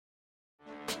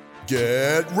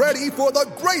Get ready for the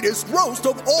greatest roast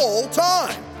of all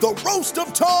time, the Roast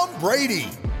of Tom Brady,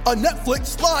 a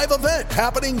Netflix live event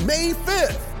happening May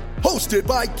 5th. Hosted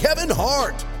by Kevin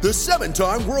Hart, the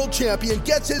 7-time world champion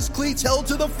gets his cleats held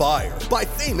to the fire by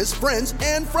famous friends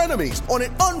and frenemies on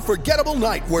an unforgettable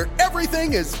night where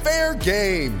everything is fair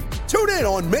game. Tune in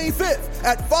on May 5th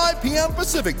at 5 p.m.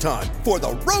 Pacific time for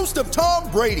the Roast of Tom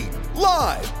Brady,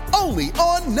 live only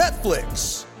on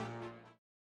Netflix.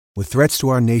 With threats to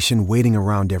our nation waiting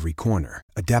around every corner,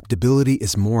 adaptability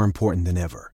is more important than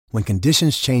ever. When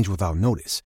conditions change without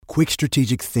notice, quick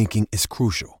strategic thinking is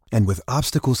crucial. And with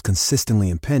obstacles consistently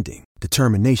impending,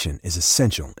 determination is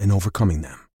essential in overcoming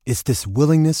them. It's this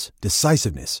willingness,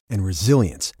 decisiveness, and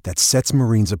resilience that sets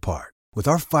Marines apart. With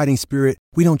our fighting spirit,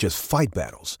 we don't just fight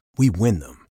battles, we win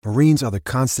them. Marines are the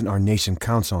constant our nation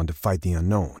counts on to fight the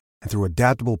unknown. And through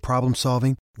adaptable problem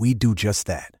solving, we do just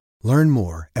that. Learn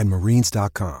more at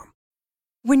marines.com.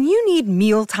 When you need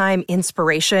mealtime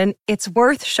inspiration, it's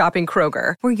worth shopping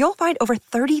Kroger, where you'll find over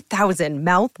 30,000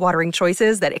 mouth-watering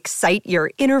choices that excite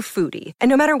your inner foodie. And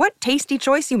no matter what tasty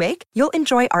choice you make, you'll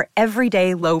enjoy our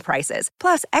everyday low prices,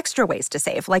 plus extra ways to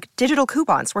save, like digital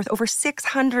coupons worth over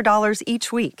 $600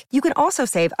 each week. You can also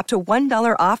save up to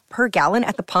 $1 off per gallon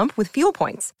at the pump with fuel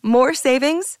points. More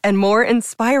savings and more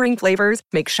inspiring flavors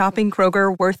make shopping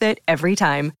Kroger worth it every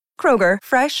time. Kroger,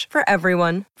 fresh for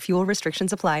everyone. Fuel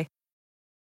restrictions apply.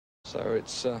 So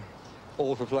it's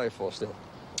all for play for still.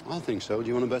 I think so. Do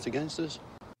you want to bet against us?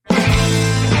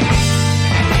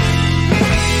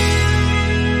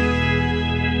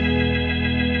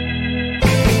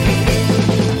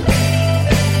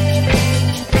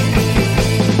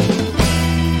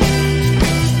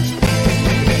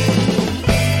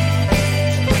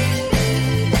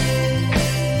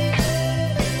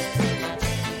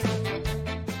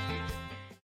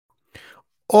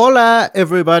 Hola,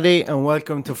 everybody, and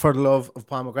welcome to For the Love of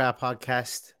Paul McGrath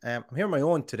podcast. I'm here on my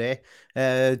own today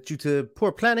due to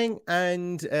poor planning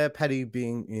and Paddy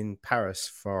being in Paris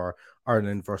for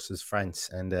Ireland versus France.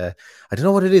 And I don't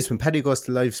know what it is when Paddy goes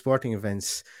to live sporting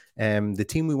events. The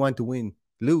team we want to win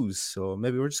lose. So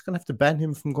maybe we're just going to have to ban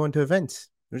him from going to events.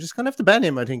 We're just going to have to ban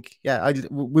him, I think. Yeah,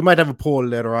 we might have a poll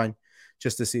later on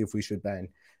just to see if we should ban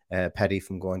Paddy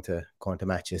from going to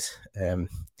matches.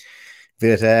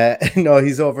 But no,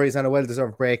 he's over. He's on a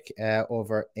well-deserved break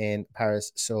over in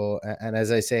Paris. So, and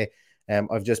as I say,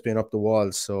 I've just been up the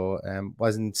walls. So,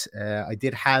 I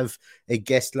did have a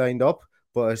guest lined up,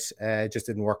 but just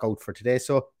didn't work out for today.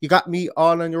 So, you got me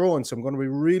all on your own. So, I'm going to be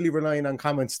really relying on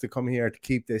comments to come here to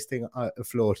keep this thing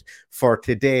afloat for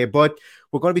today. But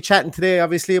we're going to be chatting today,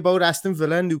 obviously, about Aston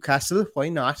Villa and Newcastle. Why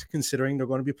not, considering they're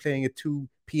going to be playing at 2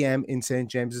 p.m. in St.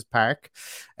 James's Park.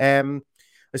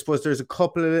 I suppose there's a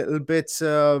couple of little bits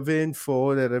of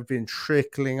info that have been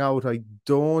trickling out. I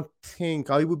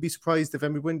would be surprised if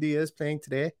Emi Buendia is playing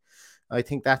today. I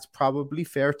think that's probably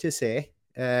fair to say,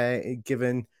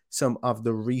 given some of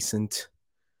the recent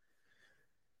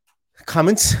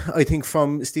comments, I think,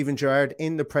 from Steven Gerrard.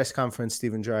 In the press conference,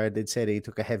 Steven Gerrard did say that he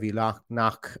took a heavy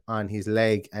knock on his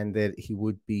leg and that he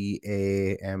would be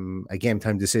a game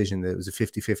time decision, that it was a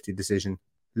 50-50 decision.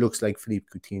 Looks like Philippe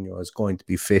Coutinho is going to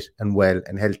be fit and well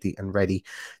and healthy and ready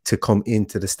to come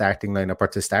into the starting lineup, or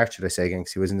to start, should I say, again,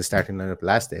 because he was in the starting lineup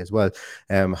last day as well.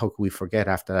 How could we forget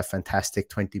after that fantastic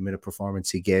 20-minute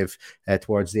performance he gave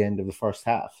towards the end of the first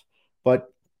half?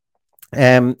 But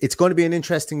it's going to be an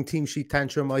interesting team sheet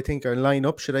tantrum, I think, or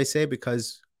lineup, should I say,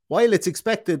 because while it's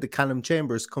expected that Callum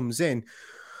Chambers comes in,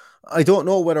 I don't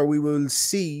know whether we will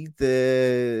see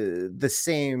the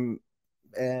same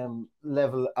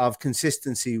level of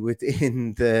consistency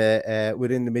within the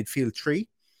midfield three.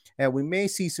 We may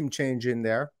see some change in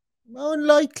there.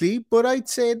 Unlikely, but I'd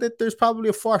say that there's probably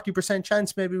a 40%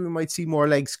 chance maybe we might see more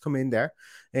legs come in there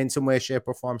in some way, shape,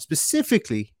 or form,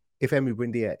 specifically if Emi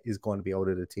Buendia is going to be out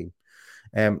of the team.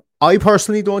 I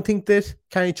personally don't think that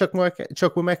Kenny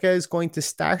Chukwuemeka is going to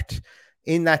start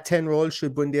in that 10 role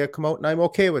should Buendia come out, and I'm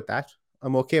okay with that.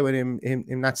 I'm okay with him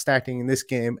not starting in this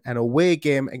game. An away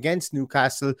game against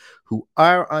Newcastle, who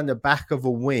are on the back of a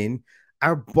win,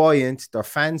 are buoyant. Their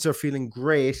fans are feeling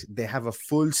great. They have a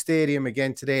full stadium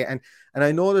again today. And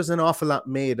I know there's an awful lot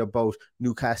made about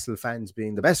Newcastle fans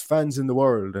being the best fans in the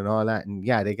world and all that. And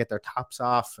yeah, they get their tops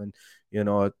off and, you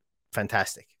know,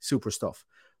 fantastic, super stuff.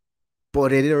 But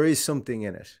there is something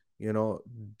in it. You know,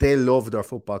 they love their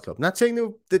football club. Not saying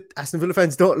that Aston Villa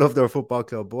fans don't love their football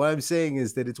club, but what I'm saying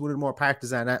is that it's one of the more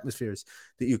partisan atmospheres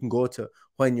that you can go to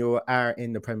when you are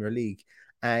in the Premier League.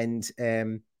 And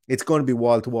it's going to be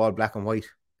wall-to-wall, black and white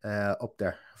up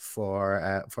there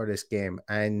for this game.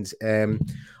 And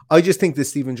I just think that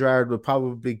Steven Gerrard will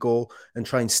probably go and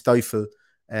try and stifle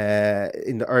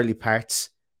in the early parts.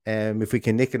 If we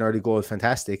can nick an early goal,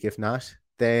 fantastic. If not,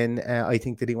 then I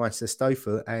think that he wants to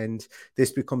stifle, and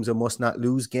this becomes a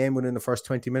must-not-lose game within the first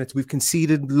 20 minutes. We've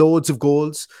conceded loads of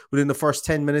goals within the first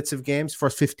 10 minutes of games,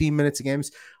 first 15 minutes of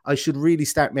games. I should really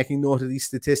start making note of these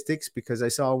statistics, because I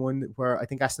saw one where I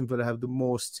think Aston Villa have the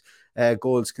most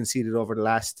goals conceded over the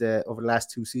last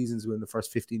 2 seasons within the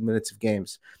first 15 minutes of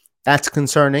games. That's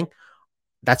concerning.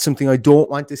 That's something I don't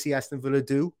want to see Aston Villa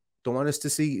do. Don't want us to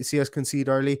see us concede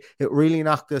early. It really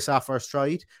knocked us off our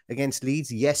stride against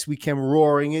Leeds. Yes, we came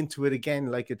roaring into it again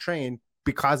like a train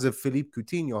because of Philippe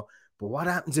Coutinho. But what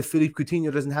happens if Philippe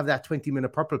Coutinho doesn't have that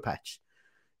 20-minute purple patch?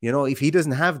 You know, if he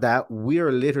doesn't have that,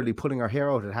 we're literally putting our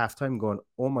hair out at halftime going,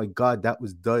 oh my God, that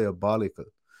was diabolical.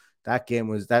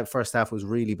 That first half was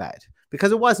really bad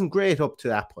because it wasn't great up to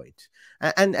that point.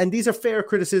 And these are fair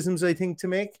criticisms, I think, to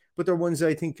make, but they're ones that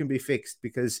I think can be fixed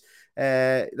because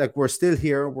we're still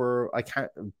here.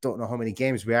 Don't know how many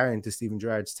games we are into Steven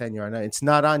Gerrard's tenure now. It's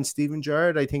not on Steven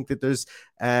Gerrard. I think that there's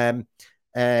there's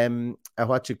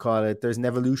an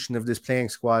evolution of this playing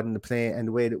squad and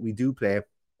the way that we do play.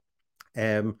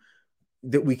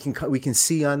 That we can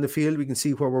see on the field. We can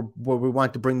see where we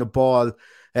want to bring the ball.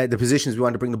 The positions we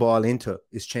want to bring the ball into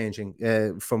is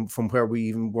changing from where we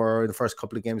even were the first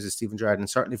couple of games of Steven Gerrard, and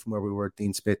certainly from where we were at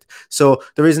Dean Smith. So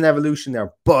there is an evolution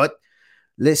there. But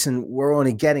listen, we're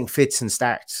only getting fits and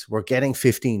starts. We're getting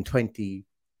 15,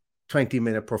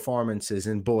 20-minute performances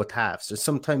in both halves. There's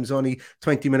sometimes only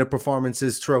 20-minute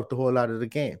performances throughout the whole lot of the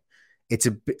game.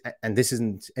 And this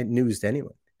isn't news to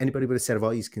anyone. Anybody with a set of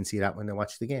eyes can see that when they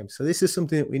watch the game. So this is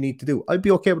something that we need to do. I'd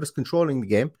be okay with us controlling the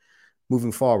game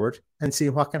moving forward and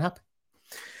seeing what can happen.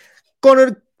 Going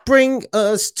to bring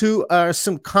us to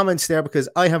some comments there because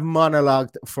I have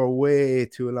monologued for way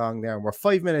too long there. We're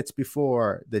 5 minutes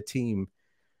before the team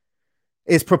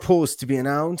is proposed to be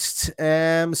announced.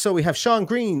 So we have Sean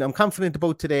Green. I'm confident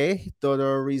about today, though there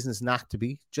are reasons not to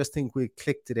be. Just think we'll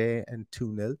click today and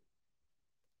 2-0.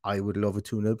 I would love a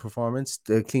 2-0 performance.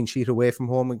 The clean sheet away from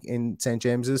home in St.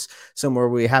 James's, somewhere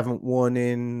we haven't won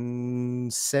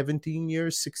in 17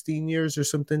 years, 16 years or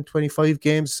something, 25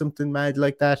 games, something mad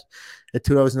like that.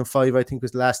 2005, I think,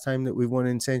 was the last time that we won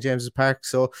in St. James's Park.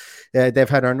 So they've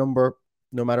had our number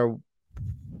no matter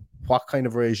what kind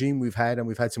of regime we've had, and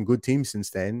we've had some good teams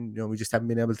since then. You know, we just haven't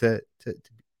been able to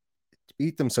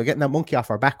beat them. So getting that monkey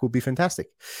off our back would be fantastic.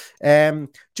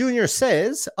 Junior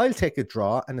says, I'll take a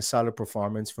draw and a solid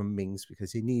performance from Mings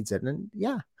because he needs it. And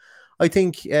yeah, I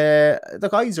think the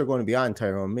guys are going to be on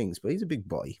Tyrone Mings, but he's a big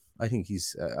boy. I think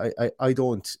I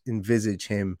don't envisage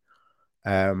him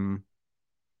throwing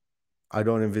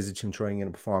in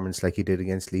a performance like he did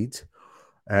against Leeds.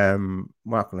 We're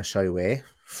not going to shy away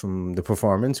from the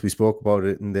performance. We spoke about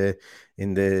it in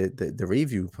the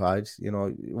review pod. You know,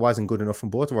 it wasn't good enough from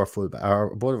both of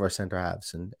our centre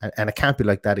halves, and it can't be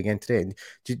like that again today.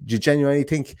 Do you genuinely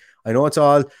think? I know it's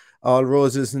all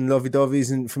roses and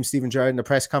lovey-doveys and from Steven Gerrard in the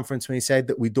press conference when he said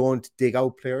that we don't dig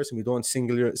out players and we don't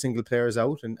single players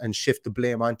out and shift the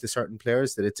blame onto certain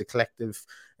players, that it's a collective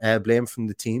blame from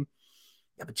the team.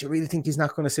 Yeah, but you really think he's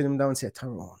not going to sit him down and say,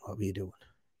 Tyrone, what are you doing?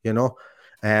 You know?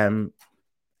 And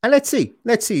let's see.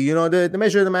 You know, the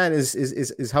measure of the man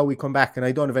is how we come back. And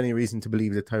I don't have any reason to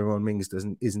believe that Tyrone Mings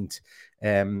isn't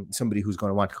somebody who's going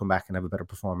to want to come back and have a better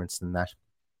performance than that.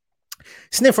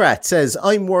 Snifferat says,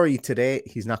 I'm worried today.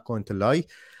 He's not going to lie.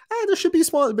 There should be a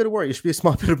small bit of worry. There should be a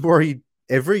small bit of worry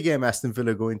every game Aston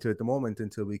Villa go into at the moment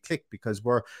until we click, because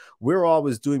we're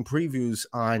always doing previews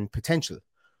on potential.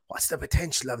 What's the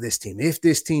potential of this team? If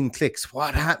this team clicks,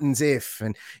 what happens if?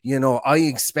 And, you know, are you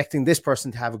expecting this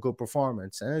person to have a good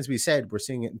performance? And as we said, we're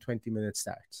seeing it in 20-minute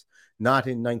starts, not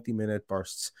in 90-minute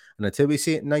bursts. And until we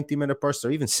see it in 90-minute bursts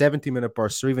or even 70-minute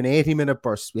bursts or even 80-minute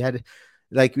bursts, we had an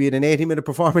 80-minute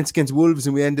performance against Wolves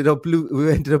and we ended up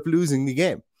losing the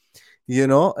game. You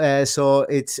know, so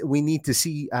we need to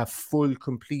see a full,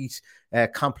 complete,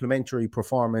 complementary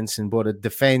performance in both a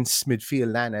defense,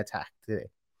 midfield, and attack today.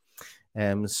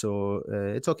 So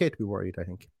it's okay to be worried, I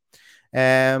think.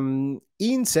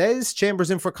 Ian says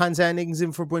Chambers in for Konsa and Ings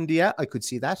in for Buendia. I could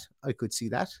see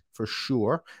that for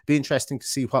sure. Be interesting to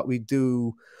see what we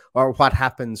do or what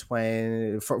happens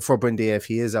when for Buendia if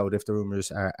he is out, if the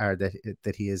rumors are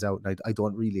that he is out. I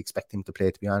don't really expect him to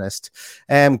play, to be honest.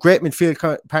 Great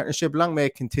midfield partnership. Long may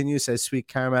it continue, says Sweet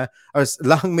Karma. Or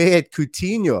long may it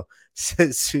Coutinho,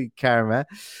 says Sweet Karma.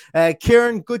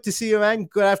 Kieran, good to see you, man.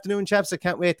 Good afternoon, chaps. I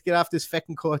can't wait to get off this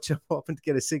feckin' coach. I'm hoping to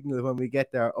get a signal when we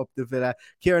get there up the Villa.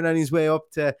 Kieran on his way up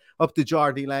to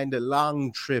Geordie land. A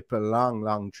long trip, I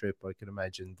can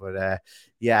imagine. But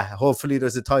yeah, hopefully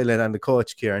there's a toilet on the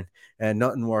coach, Kieran.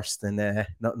 Nothing worse than a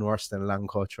long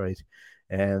coach ride.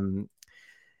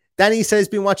 Danny says,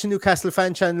 been watching Newcastle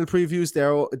fan channel previews.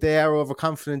 They are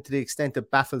overconfident to the extent that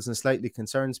baffles and slightly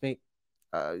concerns me.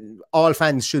 All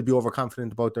fans should be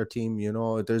overconfident about their team. You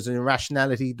know, there's an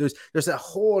irrationality. There's a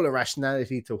whole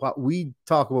irrationality to what we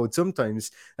talk about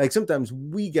sometimes. Like sometimes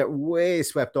we get way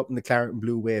swept up in the claret and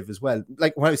blue wave as well.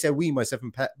 Like when I say we, myself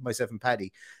and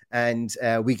Paddy, and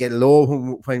we get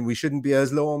low when we shouldn't be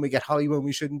as low, and we get high when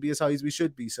we shouldn't be as high as we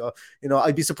should be. So, you know,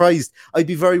 I'd be surprised. I'd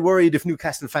be very worried if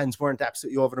Newcastle fans weren't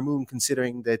absolutely over the moon,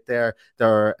 considering that their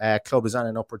club is on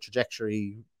an upward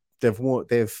trajectory.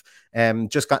 They've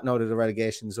just gotten out of the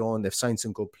relegation zone. They've signed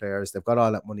some good players. They've got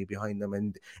all that money behind them.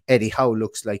 And Eddie Howe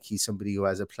looks like he's somebody who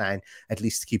has a plan, at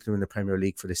least to keep them in the Premier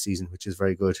League for this season, which is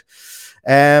very good.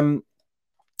 Ian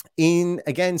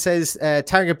again says,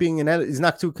 Target being is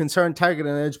not too concerned. Target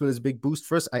and eligible is a big boost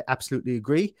for us. I absolutely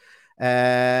agree.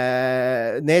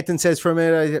 Nathan says, for a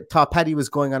minute, I thought Paddy was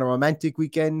going on a romantic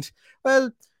weekend. Well,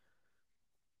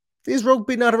 is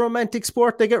rugby not a romantic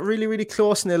sport? They get really, really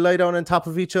close and they lie down on top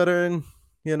of each other, and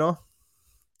you know.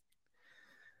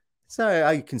 So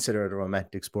I consider it a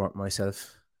romantic sport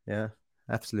myself. Yeah,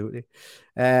 absolutely.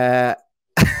 Paddy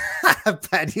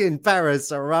in Paris,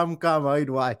 a rom-com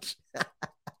I'd watch.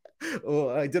 Oh,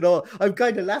 I don't know. I'm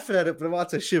kind of laughing at it, but I'm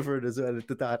also shivering as well at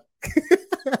the thought.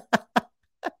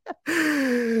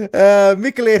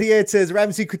 Michael88 says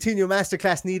Ramsey Coutinho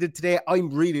masterclass needed today. I'm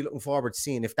really looking forward to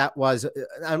seeing if that was,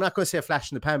 I'm not going to say a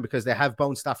flash in the pan because they have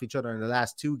bounced off each other in the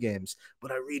last two games,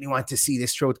 but I really want to see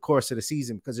this throughout the course of the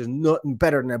season because there's nothing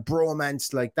better than a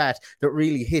bromance like that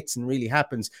really hits and really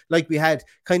happens, like we had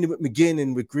kind of with McGinn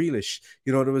and with Grealish.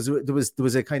 You know, there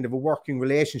was a kind of a working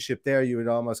relationship there, you would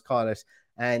almost call it,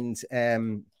 and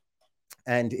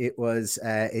it was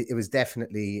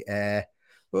definitely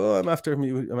I'm after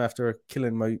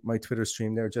killing my Twitter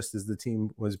stream there just as the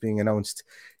team was being announced.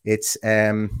 It's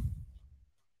something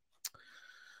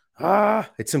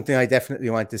I definitely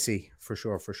want to see for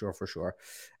sure.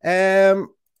 Oh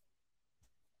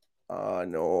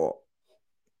no.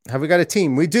 Have we got a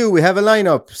team? We do. We have a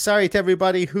lineup. Sorry to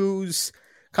everybody whose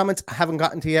comments I haven't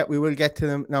gotten to yet. We will get to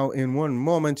them now in one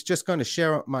moment. Just going to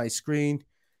share up my screen.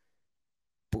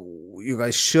 You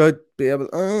guys should be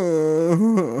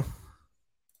able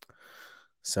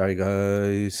Sorry,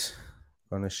 guys.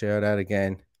 Going to share that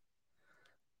again.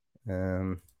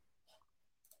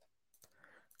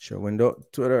 Show window,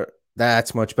 Twitter.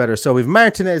 That's much better. So we've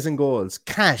Martinez in goals,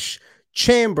 Cash,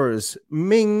 Chambers,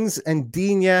 Mings and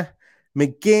Digne,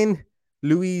 McGinn,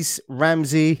 Luis,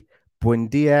 Ramsey,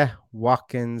 Buendia,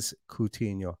 Watkins,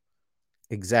 Coutinho.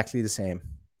 Exactly the same.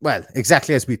 Well,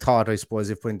 exactly as we thought, I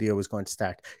suppose, if Buendia was going to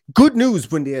start. Good news,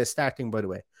 Buendia is starting, by the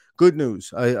way. Good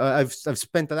news. I've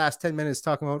spent the last 10 minutes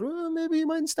talking about maybe he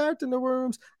might start in the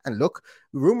rooms. And look,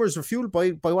 rumors are fueled by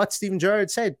what Steven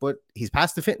Gerrard said, but he's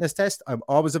passed the fitness test. I'm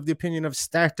always of the opinion of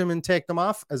start them and take them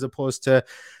off as opposed to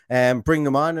bring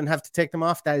them on and have to take them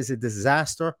off. That is a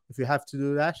disaster if you have to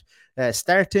do that.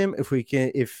 Start him if we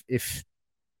can, if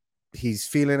he's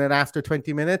feeling it after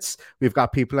 20 minutes. We've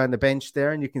got people on the bench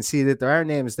there, and you can see that there are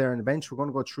names there on the bench. We're going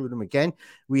to go through them again.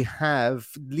 We have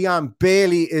Leon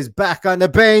Bailey is back on the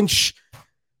bench.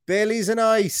 Bailey's an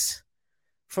ice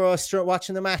for us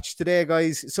watching the match today,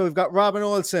 guys. So we've got Robin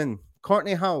Olsen,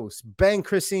 Courtney House, Ben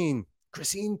Christine.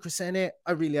 Crescene.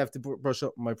 I really have to brush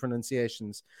up my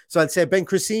pronunciations. So I'd say Ben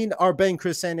Christine or Ben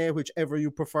Crescene, whichever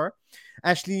you prefer.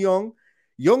 Ashley Young,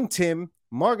 Young Tim,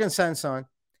 Morgan Sanson,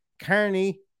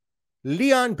 Carney,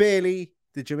 Leon Bailey,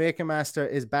 the Jamaican master,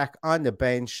 is back on the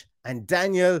bench, and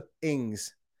Daniel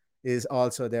Ings is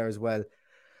also there as well.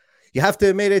 You have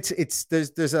to admit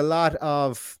there's a lot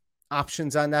of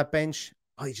options on that bench.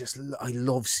 I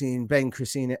love seeing Ben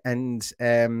Christine and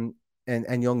Young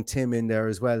Tim in there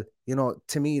as well. You know,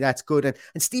 to me, that's good.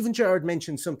 And Steven Gerrard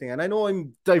mentioned something, and I know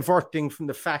I'm diverting from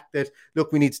the fact that,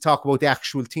 look, we need to talk about the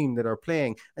actual team that are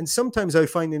playing. And sometimes I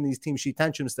find in these team sheet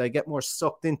tantrums that I get more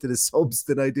sucked into the subs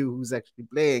than I do who's actually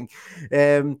playing.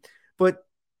 But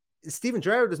Steven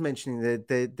Gerrard was mentioning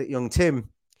that Young Tim,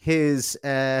 he's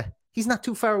not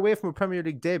too far away from a Premier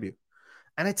League debut.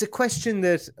 And it's a question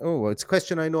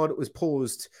I know that was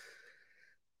posed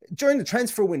during the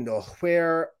transfer window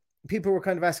where people were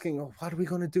kind of asking, what are we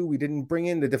going to do? We didn't bring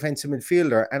in the defensive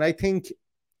midfielder. And I think,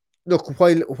 look,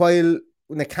 while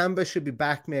Nakamba should be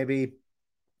back maybe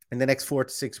in the next 4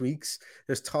 to 6 weeks,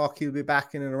 there's talk he'll be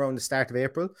back in and around the start of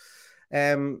April.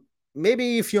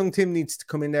 Maybe if Young Tim needs to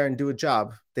come in there and do a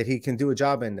job, that he can do a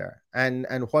job in there. And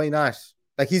why not?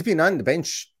 Like, he's been on the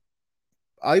bench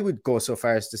I would go so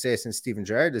far as to say since Steven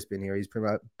Gerrard has been here, he's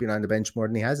been on the bench more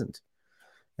than he hasn't.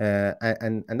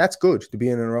 And that's good to be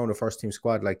in and around a first team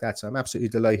squad like that. So I'm absolutely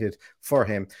delighted for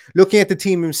him. Looking at the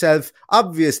team himself,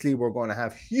 obviously we're going to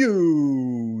have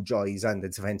huge eyes on the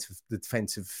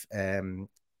defensive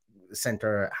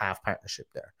centre half partnership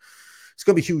there. It's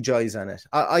going to be huge eyes on it.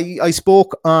 I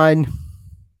spoke on,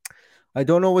 I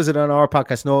don't know, was it on our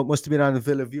podcast? No, it must have been on the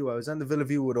Villa View. I was on the Villa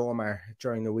View with Omar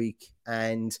during the week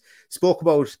and spoke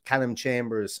about Callum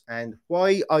Chambers and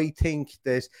why I think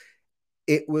that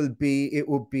it will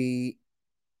be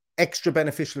extra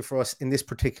beneficial for us in this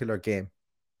particular game.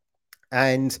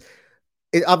 And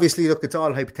it obviously, look, it's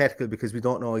all hypothetical because we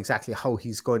don't know exactly how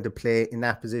he's going to play in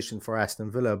that position for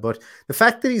Aston Villa. But the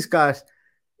fact that he's got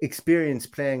experience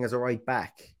playing as a right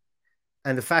back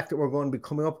and the fact that we're going to be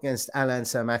coming up against Allan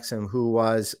Saint-Maximin, who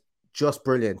was just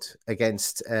brilliant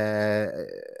against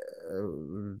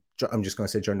I'm just going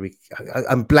to say during the week.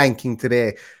 I'm blanking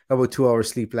today. About 2 hours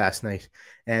sleep last night.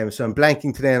 So I'm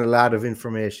blanking today on a lot of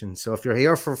information. So if you're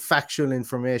here for factual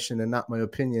information and not my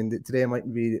opinion, today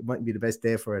might be the best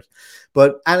day for it.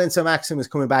 But Allan Saint-Maximin is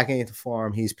coming back into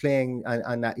form. He's playing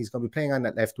on that. He's going to be playing on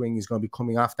that left wing. He's going to be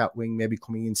coming off that wing, maybe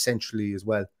coming in centrally as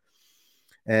well.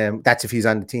 That's if he's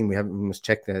on the team. We must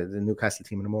check the Newcastle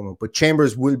team in a moment. But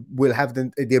Chambers will have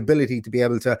the ability to be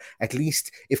able to, at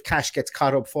least if Cash gets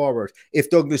caught up forward, if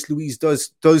Douglas Luiz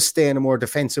does stay in a more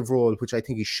defensive role, which I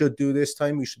think he should do this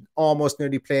time, we should almost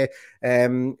nearly play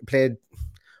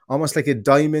almost like a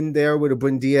diamond there with a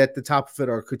Buendia at the top of it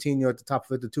or Coutinho at the top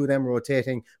of it, the two of them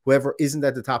rotating. Whoever isn't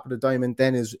at the top of the diamond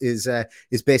then is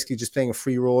basically just playing a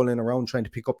free role in around, trying to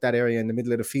pick up that area in the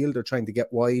middle of the field or trying to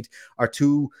get wide. Or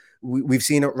two, we've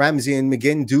seen it, Ramsey and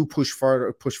McGinn do push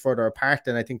further apart,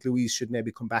 and I think Luiz should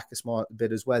maybe come back a small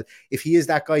bit as well. If he is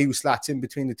that guy who slots in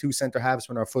between the two centre halves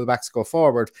when our fullbacks go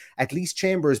forward, at least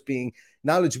Chambers, being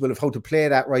knowledgeable of how to play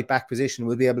that right back position,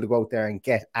 will be able to go out there and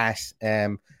get at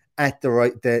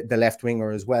the left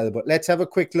winger as well. But let's have a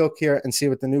quick look here and see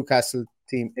what the Newcastle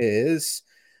team is.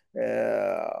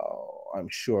 I'm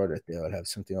sure that they'll have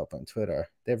something up on Twitter.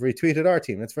 They've retweeted our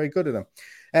team. That's very good of them.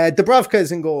 Dubravka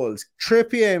is in goals.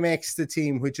 Trippier makes the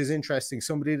team, which is interesting.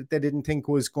 Somebody that they didn't think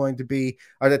was going to be,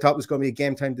 or they thought was going to be a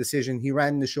game time decision. He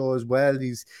ran the show as well.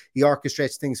 He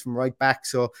orchestrates things from right back.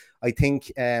 So I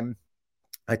think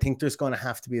there's going to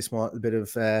have to be a small bit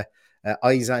of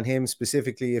eyes on him,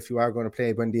 specifically if you are going to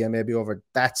play Buendia maybe over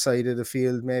that side of the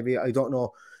field. Maybe, I don't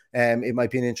know. It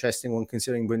might be an interesting one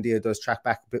considering Buendia does track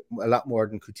back a lot more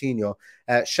than Coutinho.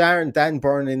 Sharon, Dan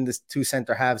Burn in the two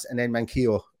centre halves, and then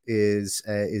Manquillo is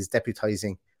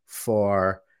deputising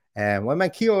for.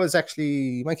 Manquillo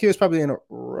is probably in a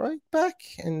right back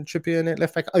and Trippier in a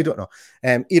left back. I don't know.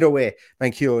 Either way,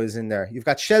 Manquillo is in there. You've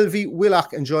got Shelvey,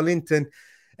 Willock, and Joelinton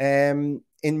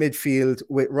in midfield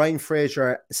with Ryan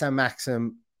Fraser,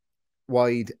 Saint-Maximin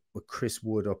wide with Chris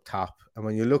Wood up top. And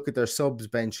when you look at their subs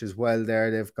bench as well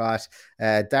there, they've got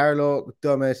Darlow,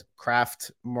 Dummett,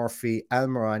 Kraft, Murphy,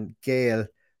 Almiron, Gale,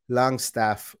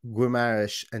 Longstaff,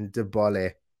 Guimaraes, and De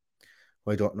Bolle,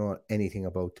 who I don't know anything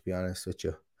about, to be honest with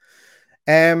you.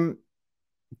 There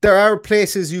are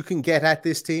places you can get at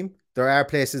this team. There are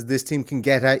places this team can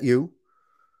get at you.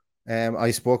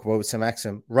 I spoke about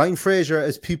Saint-Maximin. Ryan Fraser,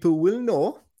 as people will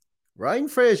know, Ryan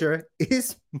Fraser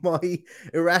is my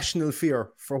irrational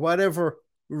fear for whatever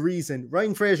reason.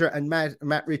 Ryan Fraser and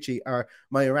Matt Ritchie are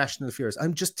my irrational fears.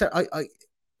 I'm just they're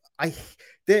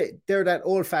that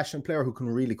old-fashioned player who can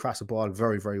really cross a ball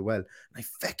very, very well. I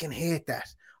fucking hate that.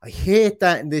 I hate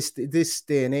that in this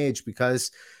day and age,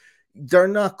 because they're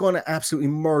not going to absolutely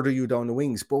murder you down the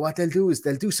wings. But what they'll do is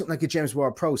they'll do something like a James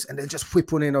Ward-Prowse and they'll just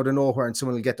whip one in out of nowhere and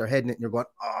someone will get their head in it and you're going,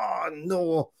 oh,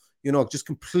 no. You know, it just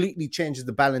completely changes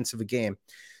the balance of a game.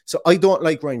 So I don't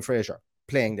like Ryan Fraser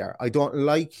playing there. I don't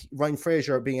like Ryan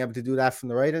Fraser being able to do that from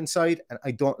the right-hand side, and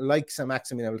I don't like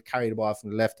Saint-Maximin being able to carry the ball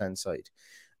from the left-hand side.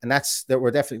 And that's that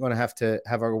we're definitely going to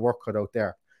have our work cut out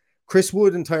there. Chris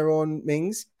Wood and Tyrone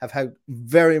Mings have had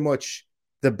very much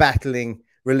the battling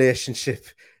relationship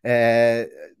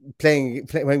playing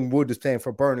when Wood is playing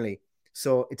for Burnley.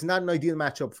 So it's not an ideal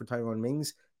matchup for Tyrone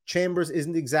Mings. Chambers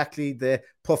isn't exactly the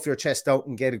puff your chest out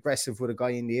and get aggressive with a guy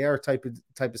in the air type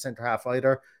of centre half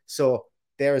either. So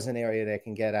there is an area they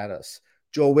can get at us.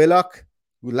 Joe Willock,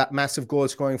 massive goal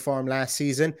scoring form last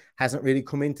season, hasn't really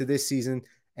come into this season,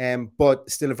 but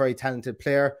still a very talented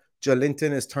player.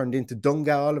 Joelinton has turned into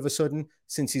Dunga all of a sudden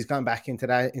since he's gone back into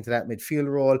that midfield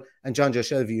role. And John Joe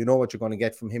Shelvey, you know what you're going to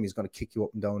get from him. He's going to kick you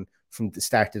up and down from the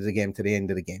start of the game to the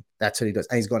end of the game. That's what he does.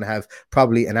 And he's going to have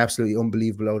probably an absolutely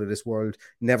unbelievable, out of this world,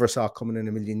 never saw coming in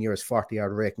a million years,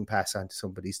 40-yard raking pass onto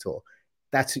somebody's toe.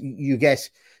 that's you get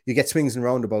swings and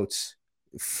roundabouts,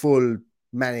 full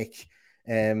manic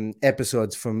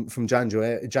episodes from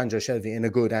Jonjo Shelvey in a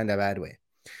good and a bad way.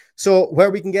 So where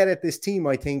we can get at this team,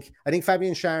 I think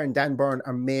Fabian Schär and Dan Burn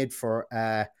are made for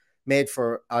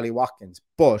Ollie Watkins,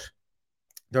 but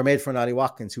they're made for an Ollie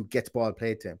Watkins who gets ball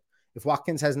played to him. If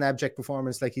Watkins has an abject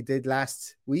performance like he did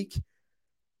last week,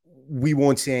 we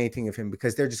won't see anything of him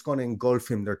because they're just going to engulf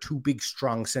him. They're two big,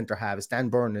 strong centre halves. Dan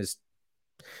Burn is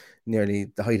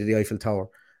nearly the height of the Eiffel Tower.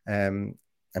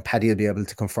 And Paddy will be able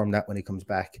to confirm that when he comes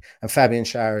back. And Fabian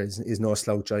Schär is no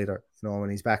slouch either, when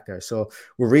he's back there. So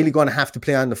we're really going to have to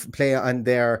play on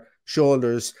their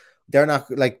shoulders. They're not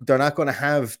going to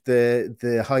have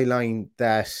the high line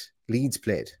that Leeds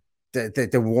played. They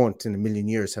won't in a million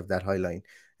years have that high line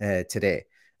today.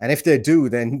 And if they do,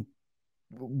 then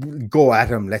go at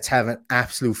them. Let's have an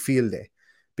absolute field day,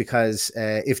 because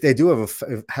if they do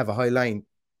have a high line,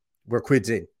 we're quids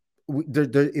in.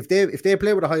 If they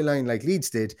play with a high line like Leeds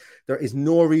did, there is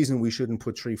no reason we shouldn't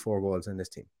put 3-4 goals in this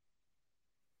team.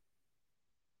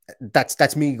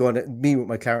 That's me with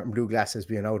my claret and blue glasses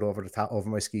being out over the top, over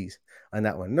my skis on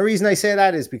that one. And the reason I say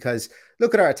that is because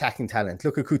look at our attacking talent.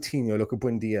 Look at Coutinho, look at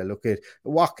Buendia, look at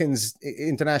Watkins,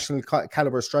 international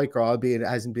caliber striker, albeit it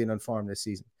hasn't been on form this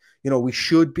season. We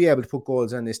should be able to put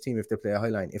goals on this team if they play a high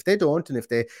line. If they don't, and if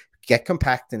they get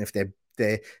compact, and if they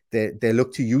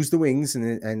look to use the wings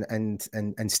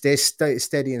and stay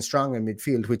steady and strong in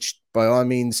midfield, which by all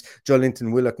means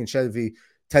Joelinton, Willock and Shelvey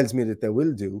tells me that they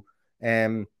will do,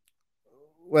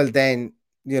 well then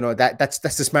that's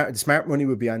the smart money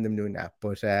would be on them doing that.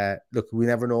 But look, we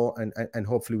never know, and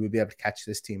hopefully we'll be able to catch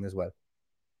this team as well.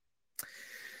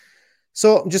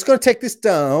 So I'm just going to take this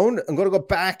down. I'm going to go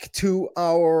back to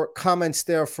our comments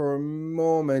there for a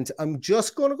moment. I'm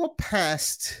just going to go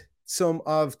past some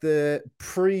of the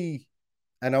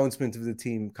pre-announcement of the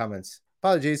team comments.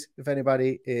 Apologies if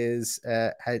anybody is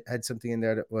had something in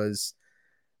there that was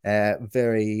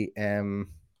very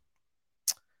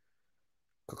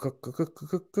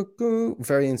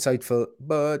insightful.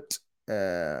 But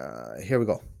here we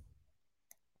go.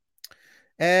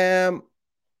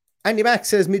 Andy Mack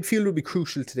says midfield will be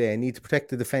crucial today. I need to protect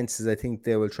the defenses. I think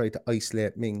they will try to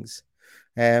isolate Mings.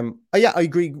 I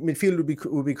agree. Midfield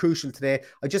will be crucial today.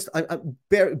 Just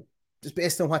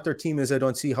based on what their team is, I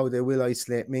don't see how they will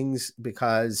isolate Mings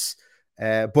because,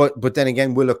 but then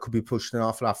again, Willock could be pushed an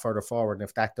awful lot further forward, and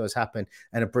if that does happen,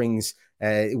 and it brings,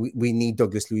 we need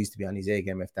Douglas Luiz to be on his A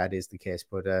game if that is the case.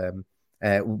 But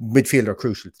midfield are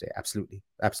crucial today. Absolutely.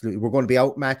 We're going to be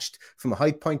outmatched from a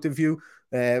height point of view.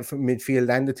 From midfield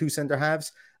and the two centre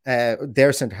halves,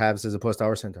 their centre halves as opposed to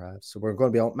our centre halves. So we're going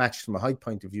to be outmatched from a height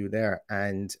point of view there.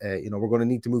 And, we're going to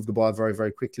need to move the ball very,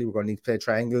 very quickly. We're going to need to play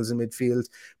triangles in midfield.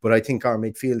 But I think our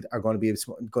midfield are going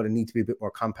to need to be a bit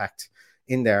more compact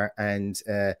in there. And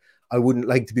I wouldn't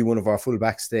like to be one of our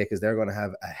fullbacks today because they're going to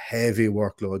have a heavy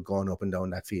workload going up and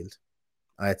down that field.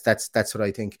 That's what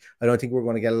I think. I don't think we're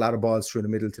going to get a lot of balls through the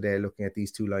middle today looking at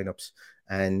these two lineups.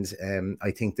 And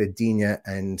I think that Dina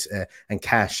and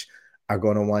Cash are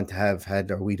going to want to have had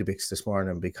their Weetabix this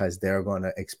morning because they're going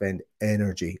to expend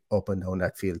energy up and down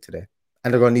that field today.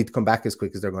 And they're going to need to come back as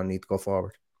quick as they're going to need to go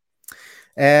forward.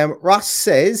 Ross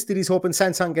says that he's hoping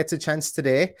Sanson gets a chance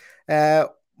today.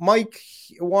 Mike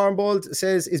Warmbold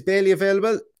says, is Bailey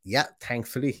available? Yeah,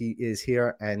 thankfully he is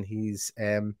here and he's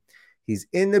in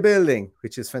the building,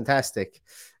 which is fantastic.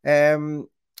 Where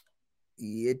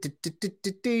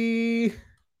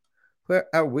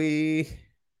are we?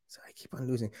 Sorry, I keep on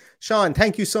losing. Sean,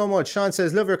 thank you so much. Sean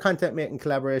says, love your content making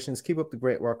collaborations. Keep up the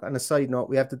great work. On a side note,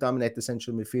 we have to dominate the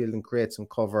central midfield and create some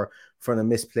cover for a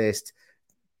misplaced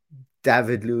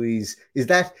David Luiz. Is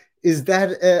that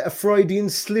a Freudian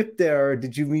slip there? Or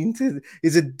did you mean to?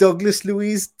 Is it Douglas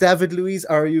Luiz, David Luiz,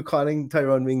 or are you calling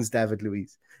Tyrone Mings David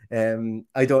Luiz?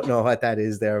 I don't know what that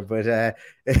is there, but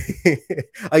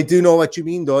I do know what you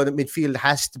mean, though, that midfield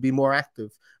has to be more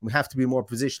active. We have to be more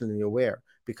positionally aware,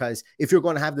 because if you're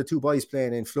going to have the two boys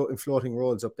playing in floating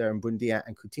roles up there in Buendia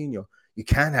and Coutinho, you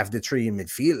can't have the three in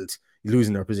midfield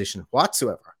losing their position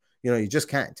whatsoever. You just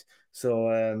can't.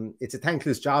 So it's a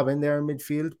thankless job in there in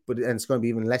midfield, and it's going to be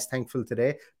even less thankful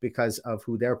today because of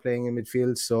who they're playing in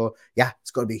midfield. So yeah,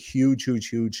 it's going to be huge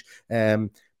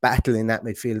battle in that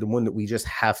midfield, and one that we just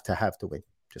have to win.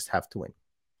 Just have to win.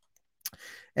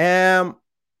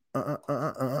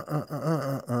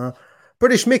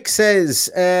 British Mick says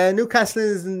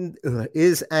Newcastle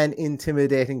is an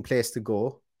intimidating place to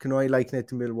go. Can I liken it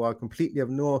to Millwall? Completely have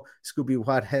no Scooby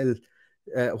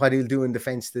what he'll do in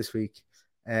defence this week.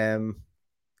 Well,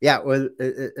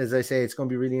 as I say, it's going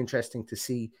to be really interesting to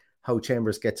see how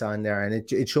Chambers gets on there, and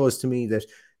it shows to me that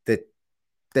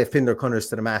they've pinned their colours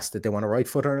to the mast that they want a right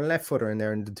footer and a left footer in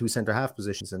there in the two centre half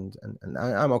positions, and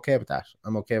I'm okay with that.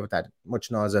 I'm okay with that.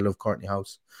 Much now as I love Courtney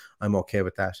House, I'm okay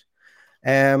with that.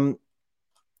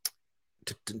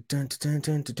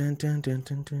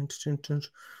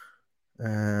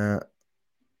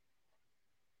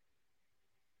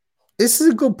 This is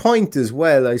a good point as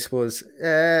well, I suppose.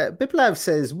 Biplav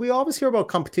says, we always hear about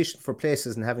competition for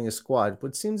places and having a squad, but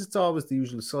it seems it's always the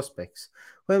usual suspects.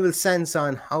 When will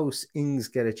Sanson, House, Ings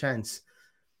get a chance?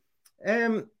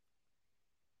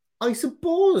 I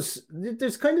suppose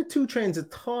there's kind of two trains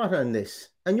of thought on this.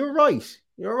 And you're right.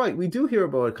 You're right. We do hear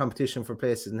about a competition for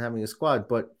places and having a squad,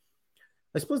 but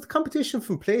I suppose the competition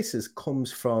from places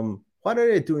comes from what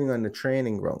are they doing on the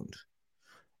training ground?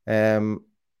 And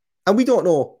we don't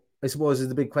know, I suppose, is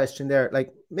the big question there.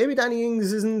 Like, maybe Danny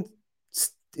Ings isn't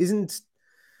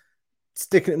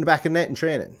sticking it in the back of the net in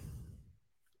training.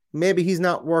 Maybe he's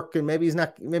not working. Maybe he's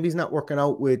not working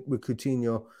out with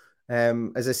Coutinho.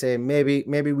 As I say, maybe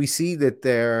we see that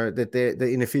the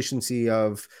inefficiency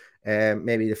of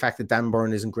maybe the fact that Dan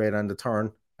Burn isn't great on the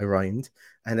turn. I rhymed,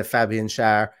 and that Fabian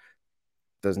Schär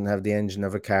doesn't have the engine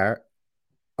of a car.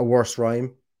 A worse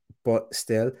rhyme, but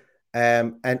still.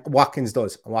 And Watkins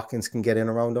does. Watkins can get in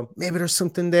around him. Maybe there's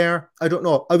something there. I don't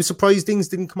know. I was surprised things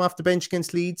didn't come off the bench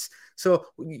against Leeds. So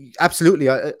absolutely,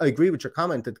 I agree with your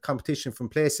comment that competition for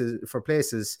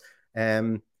places,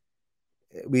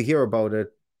 we hear about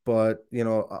it. But, you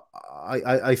know,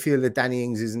 I feel that Danny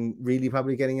Ings isn't really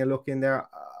probably getting a look in there.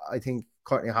 I think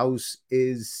Courtney House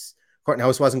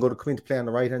wasn't going to come into play on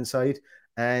the right-hand side.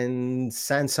 And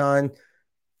Sanson,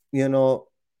 you know,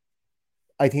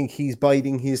 I think he's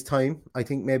biding his time. I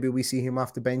think maybe we see him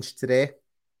off the bench today,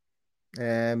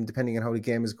 depending on how the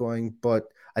game is going. But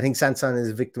I think Sanson is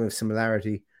a victim of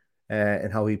similarity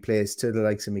in how he plays to the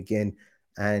likes of McGinn.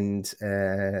 And you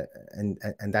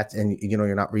know,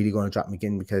 you're not really going to drop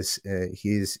McGinn because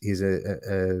he's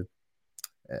a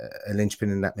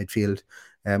linchpin in that midfield.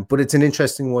 But it's an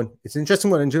interesting one.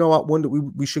 And you know what? One that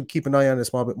we should keep an eye on a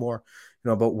small bit more, you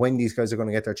know, about when these guys are going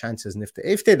to get their chances and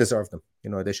if they deserve them, you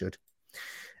know, they should.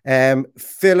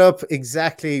 Philip,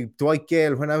 exactly. Dwight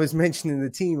Gale, when I was mentioning the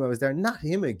team, I was there, not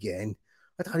him again.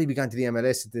 I thought he'd be gone to the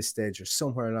MLS at this stage or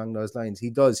somewhere along those lines.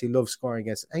 He does. He loves scoring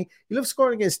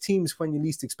against teams when you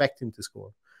least expect him to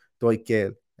score. Dwight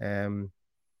Gale.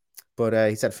 But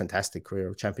he's had a fantastic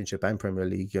career, Championship and Premier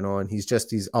League, you know, and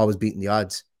he's always beating the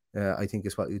odds. I think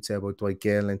is what you'd say about Dwight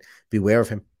Gale, and beware of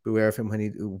him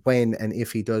when and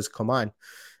if he does come on.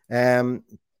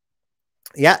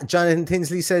 Yeah, Jonathan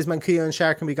Tinsley says Manquillo and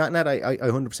Schär can be gotten at. I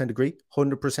 100% agree.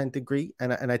 100% agree.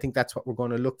 And I think that's what we're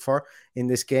going to look for in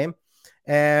this game.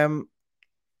 Where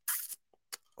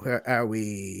are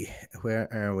we?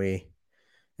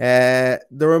 The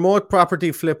remote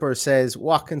property flipper says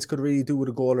Watkins could really do with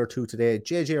a goal or two today.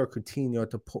 JJ or Coutinho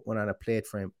to put one on a plate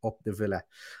for him up the Villa.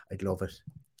 I'd love it.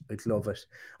 I'd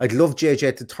love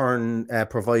JJ to turn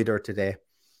provider today.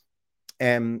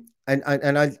 And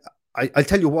I'll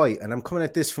tell you why. And I'm coming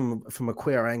at this from a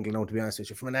queer angle now, to be honest with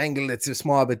you. From an angle that's a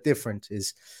small bit different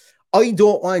is I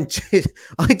don't want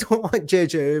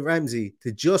JJ Ramsey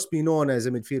to just be known as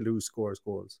a midfielder who scores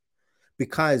goals.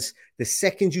 Because the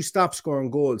second you stop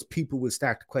scoring goals, people will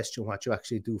start to question what you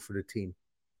actually do for the team.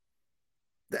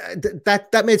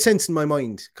 That made sense in my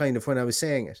mind, kind of, when I was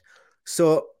saying it.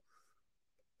 So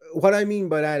what I mean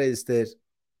by that is that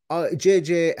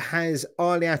JJ has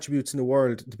all the attributes in the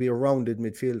world to be a rounded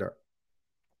midfielder.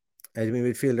 I mean,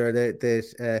 midfielder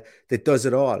that does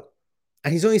it all.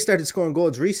 And he's only started scoring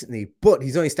goals recently, but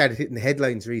he's only started hitting the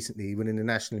headlines recently within the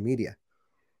national media.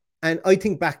 And I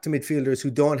think back to midfielders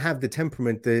who don't have the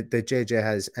temperament that JJ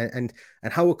has and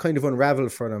how it kind of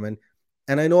unraveled for them.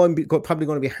 And I know I'm probably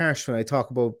going to be harsh when I talk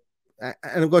about, and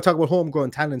I'm going to talk about homegrown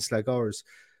talents like ours.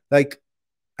 Like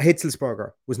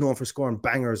Hitzelsberger was known for scoring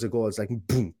bangers of goals, like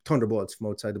boom, thunderbolts from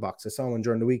outside the box. I saw one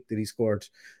during the week that he scored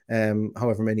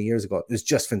however many years ago. It was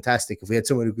just fantastic. If we had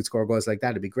someone who could score goals like that,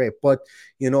 it'd be great. But,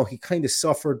 you know, he kind of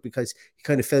suffered because he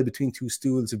kind of fell between two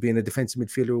stools of being a defensive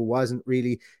midfielder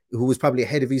who was probably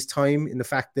ahead of his time in the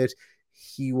fact that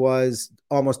he was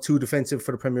almost too defensive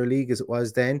for the Premier League as it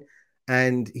was then.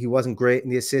 And he wasn't great in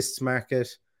the assists market.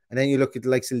 And then you look at the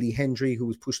likes of Lee Hendry, who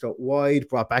was pushed out wide,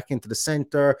 brought back into the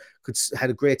centre, had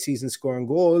a great season scoring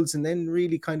goals, and then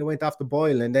really kind of went off the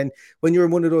boil. And then when you're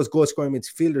one of those goal scoring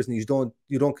midfielders and you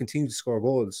don't continue to score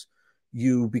goals,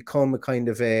 you become a kind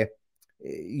of a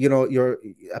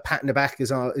pat in the back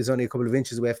is only a couple of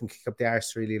inches away from kick up the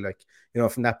arse, really, like, you know,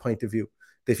 from that point of view.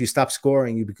 That if you stop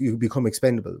scoring, you become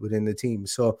expendable within the team.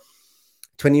 So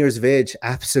 20 years of age,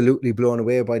 absolutely blown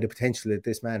away by the potential that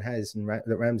this man has and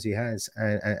that Ramsey has,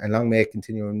 and long may it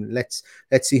continue. And let's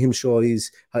see him show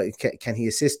can he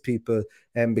assist people,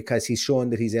 because he's shown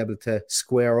that he's able to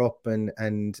square up and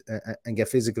get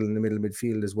physical in the middle of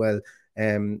midfield as well.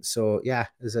 So yeah,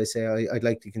 as I say, I'd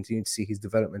like to continue to see his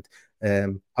development.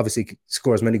 Obviously,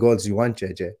 score as many goals as you want,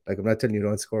 JJ. Like, I'm not telling you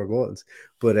don't score goals,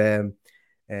 but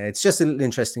it's just a little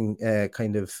interesting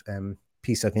kind of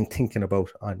piece I've been thinking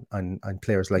about on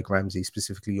players like Ramsey,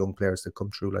 specifically young players that come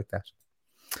through like that.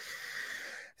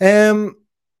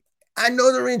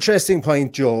 Another interesting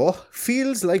point, Joe.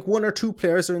 Feels like one or two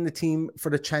players are in the team for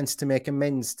the chance to make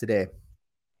amends today.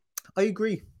 I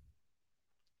agree.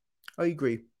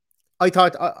 I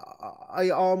thought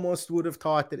I almost would have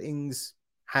thought that Ings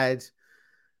had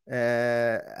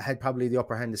probably the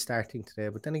upper hand of starting today,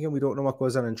 but then again, we don't know what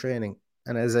goes on in training.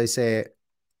 And as I say,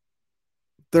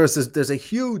 there's a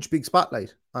huge big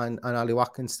spotlight on Ollie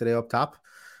Watkins today up top.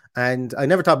 And I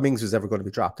never thought Mings was ever going to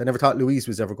be dropped. I never thought Luiz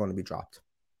was ever going to be dropped.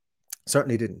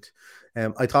 Certainly didn't.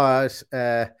 I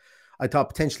thought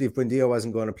potentially if Buendia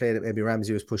wasn't going to play, that maybe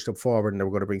Ramsey was pushed up forward and they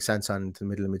were going to bring Sanson into the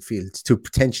middle of midfield to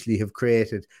potentially have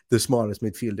created the smallest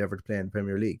midfield ever to play in the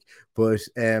Premier League. But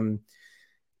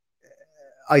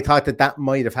I thought that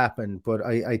might have happened, but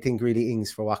I think really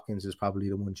Ings for Watkins is probably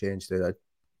the one change that I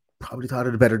probably thought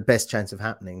had a best chance of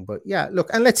happening. But yeah, look,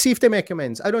 and let's see if they make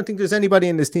amends. I don't think there's anybody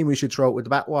in this team we should throw out with the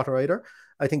backwater either.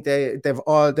 I think they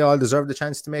all deserve the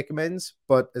chance to make amends.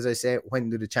 But as I say, when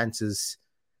do the chances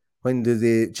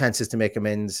to make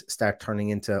amends start turning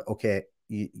into, okay,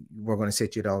 we're going to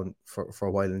sit you down for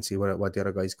a while and see what the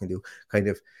other guys can do? Kind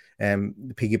of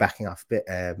piggybacking off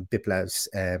Biplav's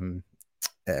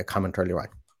comment earlier on.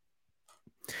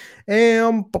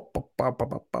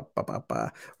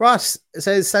 Ross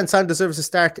says Sanson deserves a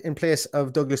start in place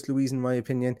of Douglas Luiz, in my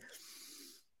opinion.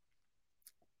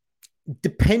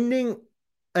 Depending,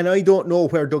 and I don't know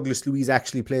where Douglas Luiz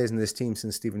actually plays in this team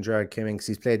since Steven Gerrard came in, because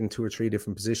he's played in 2 or 3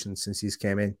 different positions since he's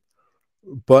came in.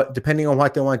 But depending on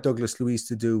what they want Douglas Luiz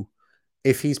to do,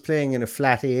 if he's playing in a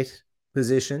flat 8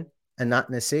 position and not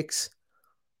in a 6,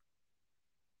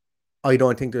 I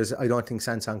don't think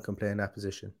Sanson can play in that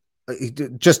position.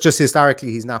 Just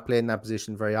historically, he's not played in that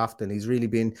position very often. He's really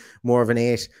been more of an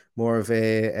 8, more of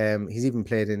a he's even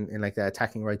played in like the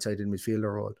attacking right-sided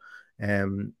midfielder role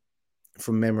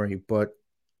from memory. But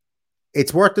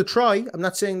it's worth a try. I'm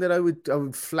not saying that I would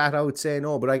flat out say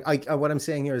no, but I what I'm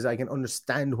saying here is I can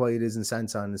understand why it isn't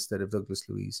Sanson instead of Douglas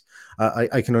Luiz.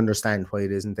 I can understand why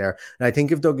it isn't there. And I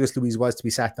think if Douglas Luiz was to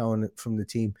be sat down from the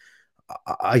team,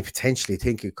 I potentially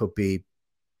think it could be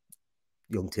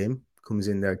young Tim comes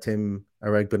in there. Tim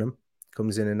Aregbenham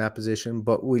comes in that position.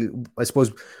 But I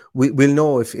suppose we'll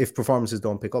know if performances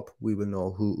don't pick up. We will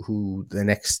know who the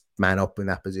next man up in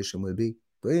that position will be.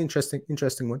 But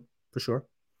interesting one for sure.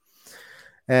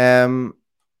 Where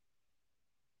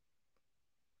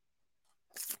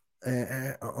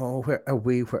are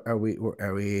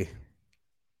we?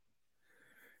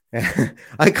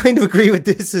 I kind of agree with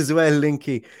this as well,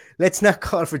 Linky. Let's not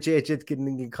call for JJ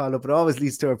getting called up. It always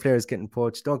leads to our players getting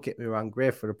poached. Don't get me wrong,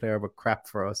 great for the player, but crap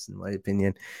for us, in my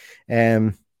opinion.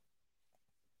 Yeah,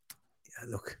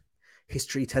 look,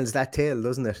 history tells that tale,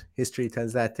 doesn't it? History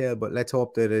tells that tale. But let's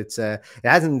hope that it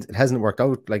hasn't worked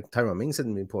out. Like Tyrone Mings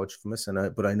hadn't been poached from us,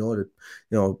 but I know that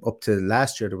up to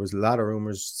last year there was a lot of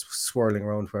rumors swirling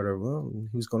around whether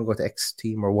who's going to go to X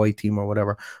team or Y team or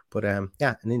whatever. But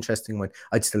yeah, an interesting one.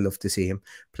 I'd still love to see him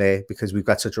play because we've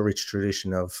got such a rich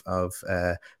tradition of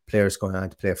players going on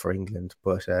to play for England.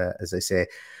 But as I say,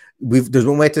 there's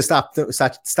one way to stop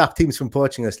teams from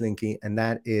poaching us, Linky, and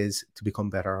that is to become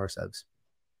better ourselves.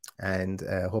 And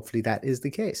hopefully that is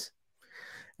the case.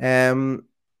 So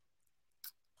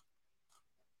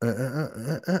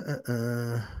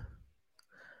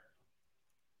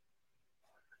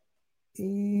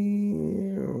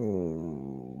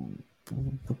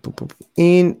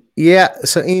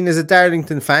Ian is a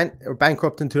Darlington fan,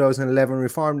 bankrupt in 2011,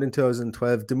 reformed in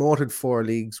 2012, demoted 4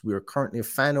 leagues. We are currently a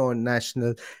fan-owned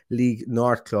National League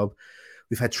North club.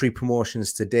 We've had 3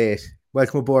 promotions to date.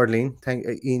 Welcome aboard, Ian.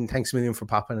 Thanks a million for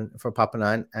popping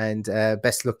on, and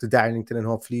best of luck to Darlington, and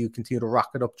hopefully you continue to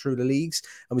rock it up through the leagues,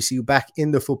 and we see you back in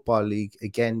the Football League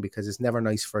again, because it's never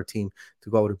nice for a team to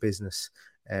go out of business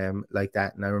like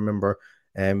that. And I remember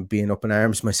being up in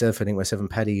arms myself. I think myself and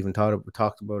Paddy even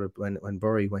talked about it when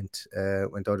Bury went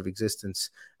out of existence,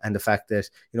 and the fact that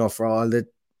for all the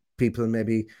people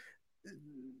maybe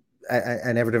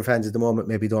and Everton fans at the moment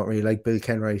maybe don't really like Bill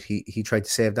Kenwright, he tried to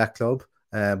save that club.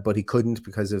 But he couldn't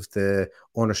because of the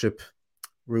ownership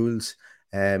rules.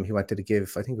 He wanted to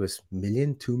give, I think it was $1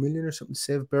 million, $2 million or something to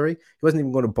save Bury. He wasn't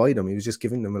even going to buy them. He was just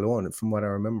giving them a loan, from what I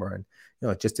remember. And,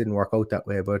 it just didn't work out that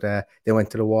way. But they went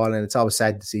to the wall, and it's always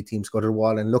sad to see teams go to the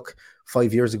wall. And look,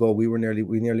 5 years ago, we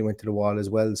nearly went to the wall as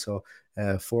well. So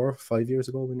 4 or 5 years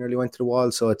ago, we nearly went to the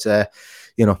wall. So it's,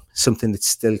 something that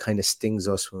still kind of stings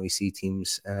us when we see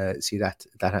teams, see that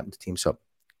happen to teams. So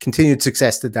continued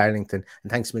success to Darlington.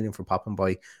 And thanks a million for popping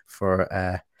by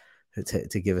for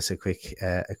to give us a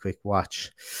quick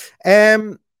watch.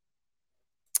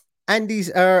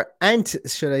 Ant,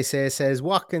 should I say, says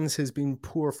Watkins has been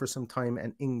poor for some time,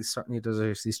 and Ings certainly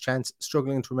deserves his chance.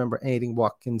 Struggling to remember anything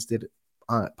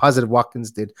positive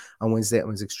Watkins did on Wednesday, and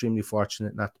was extremely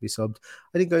fortunate not to be subbed.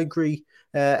 I think I agree.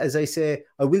 As I say,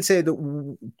 I will say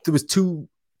that there was 2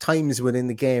 times within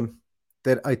the game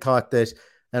that I thought that,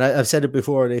 and I've said it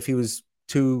before, that if he was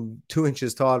 2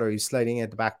 inches taller, he's sliding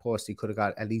at the back post, he could have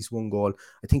got at least 1 goal.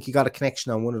 I think he got a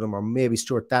connection on one of them, or maybe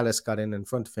Stuart Dallas got in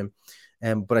front of him.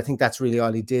 But I think that's really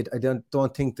all he did. I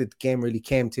don't think that the game really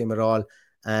came to him at all.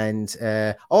 And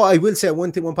I will say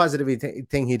one positive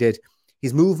thing he did.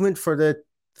 His movement for the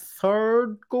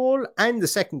third goal and the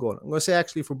second goal. I'm going to say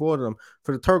actually for both of them,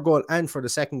 for the third goal and for the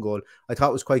second goal, I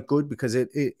thought was quite good, because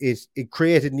it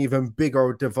created an even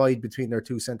bigger divide between their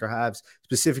 2 centre halves.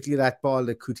 Specifically, that ball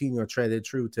that Coutinho threaded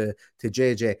through to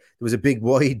JJ. There was a big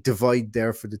wide divide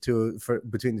there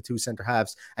between the 2 centre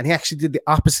halves, and he actually did the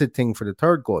opposite thing for the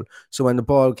third goal. So when the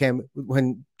ball came,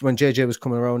 when JJ was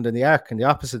coming around in the arc on the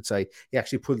opposite side, he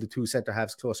actually pulled the 2 centre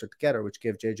halves closer together, which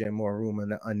gave JJ more room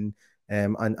on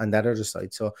that other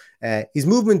side. So his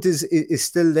movement is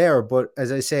still there, but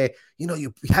as I say,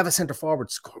 you have a centre forward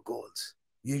to score goals.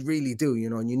 You really do,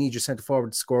 and you need your centre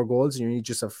forward to score goals, and you need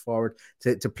your centre forward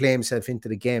to play himself into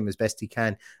the game as best he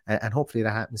can, and hopefully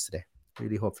that happens today.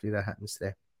 Really, hopefully that happens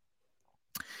today.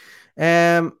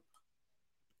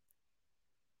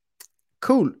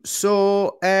 Cool.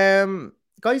 So,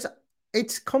 guys,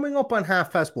 it's coming up on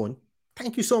 1:30.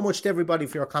 Thank you so much to everybody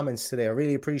for your comments today. I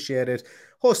really appreciate it.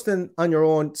 Hosting on your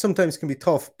own sometimes can be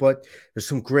tough, but there's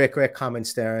some great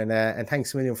comments there. And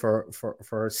thanks a million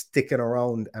for sticking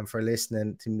around and for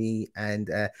listening to me, and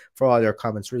for all your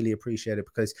comments. Really appreciate it,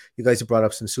 because you guys have brought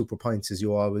up some super points, as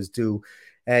you always do.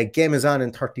 Game is on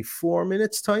in 34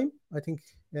 minutes time, I think,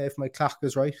 if my clock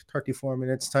is right. 34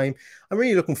 minutes time. I'm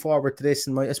really looking forward to this.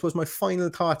 And I suppose my final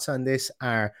thoughts on this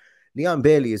are, Leon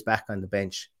Bailey is back on the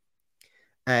bench,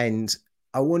 and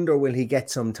I wonder, will he get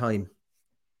some time?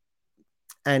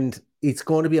 And it's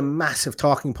going to be a massive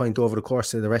talking point over the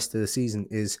course of the rest of the season,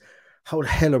 is how the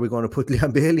hell are we going to put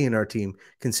Leon Bailey in our team,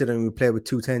 considering we play with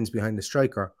 2 10s behind the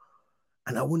striker?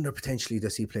 And I wonder, potentially,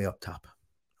 does he play up top?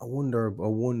 I wonder.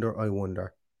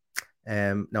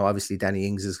 Now, obviously, Danny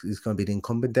Ings is going to be the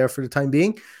incumbent there for the time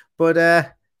being, but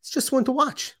it's just one to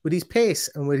watch with his pace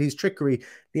and with his trickery.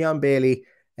 Leon Bailey,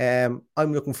 I'm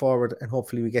looking forward, and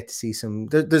hopefully we get to see some.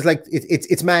 There's like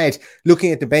it's mad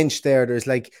looking at the bench there. There's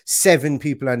like 7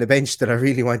 people on the bench that I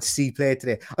really want to see play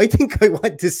today. I think I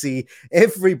want to see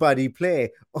everybody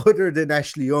play other than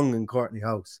Ashley Young and Courtney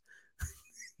House.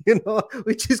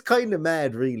 Which is kind of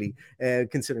mad, really,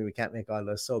 considering we can't make all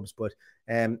those subs. But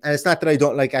and it's not that I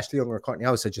don't like Ashley Young or Courtney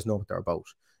House. I just know what they're about.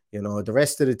 The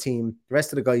rest of the team, the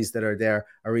rest of the guys that are there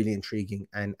are really intriguing,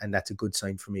 and that's a good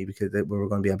sign for me, because we're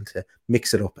going to be able to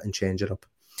mix it up and change it up.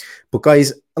 But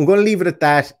guys, I'm going to leave it at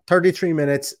that. 33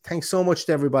 minutes. Thanks so much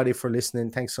to everybody for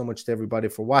listening. Thanks so much to everybody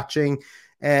for watching.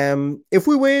 If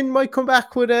we win, might come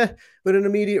back with an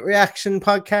immediate reaction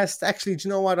podcast. Actually, do you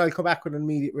know what? I'll come back with an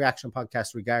immediate reaction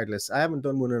podcast regardless. I haven't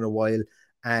done one in a while.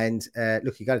 And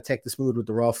look, you got to take the smooth with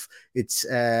the rough. It's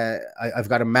I've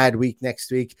got a mad week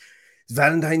next week.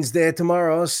 Valentine's Day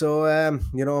tomorrow, so I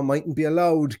mightn't be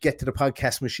allowed to get to the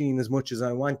podcast machine as much as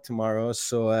I want tomorrow,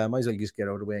 so I might as well just get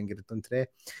out of the way and get it done today.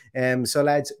 So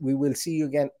lads, we will see you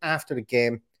again after the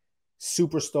game.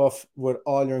 Super stuff with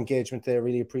all your engagement there.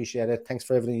 Really appreciate it. Thanks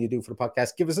for everything you do for the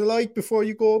podcast. Give us a like before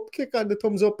you go. Click on the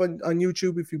thumbs up on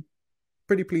YouTube if you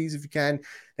pretty please, if you can.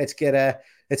 Let's get a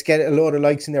load of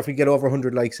likes in there. If we get over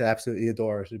 100 likes, I absolutely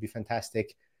adore it. It'll be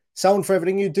fantastic. Sound for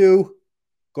everything you do.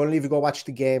 Going to leave you go watch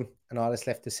the game, and all that's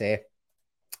left to say,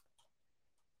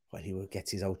 while he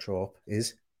gets his outro up,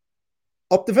 is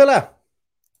up the Villa.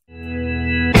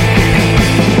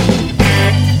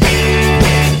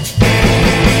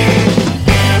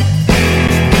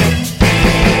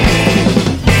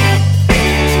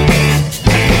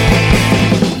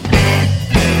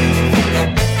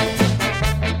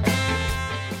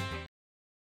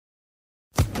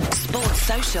 Sports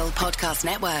Social Podcast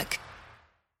Network.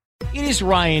 It is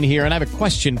Ryan here, and I have a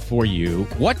question for you.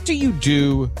 What do you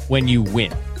do when you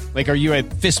win? Like, are you a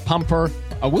fist pumper?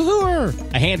 A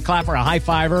woohooer, a hand clapper, a high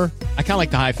fiver. I kind of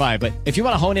like the high five, but if you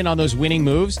want to hone in on those winning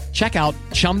moves, check out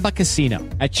Chumba Casino.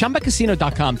 At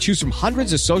ChumbaCasino.com, choose from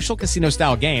hundreds of social casino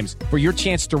style games for your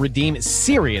chance to redeem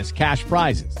serious cash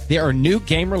prizes. There are new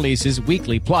game releases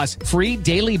weekly, plus free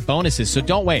daily bonuses. So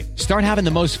don't wait. Start having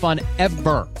the most fun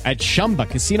ever at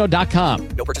ChumbaCasino.com.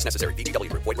 No purchase necessary.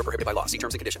 VGW Group. Void where prohibited by law. See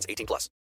terms and conditions. 18+.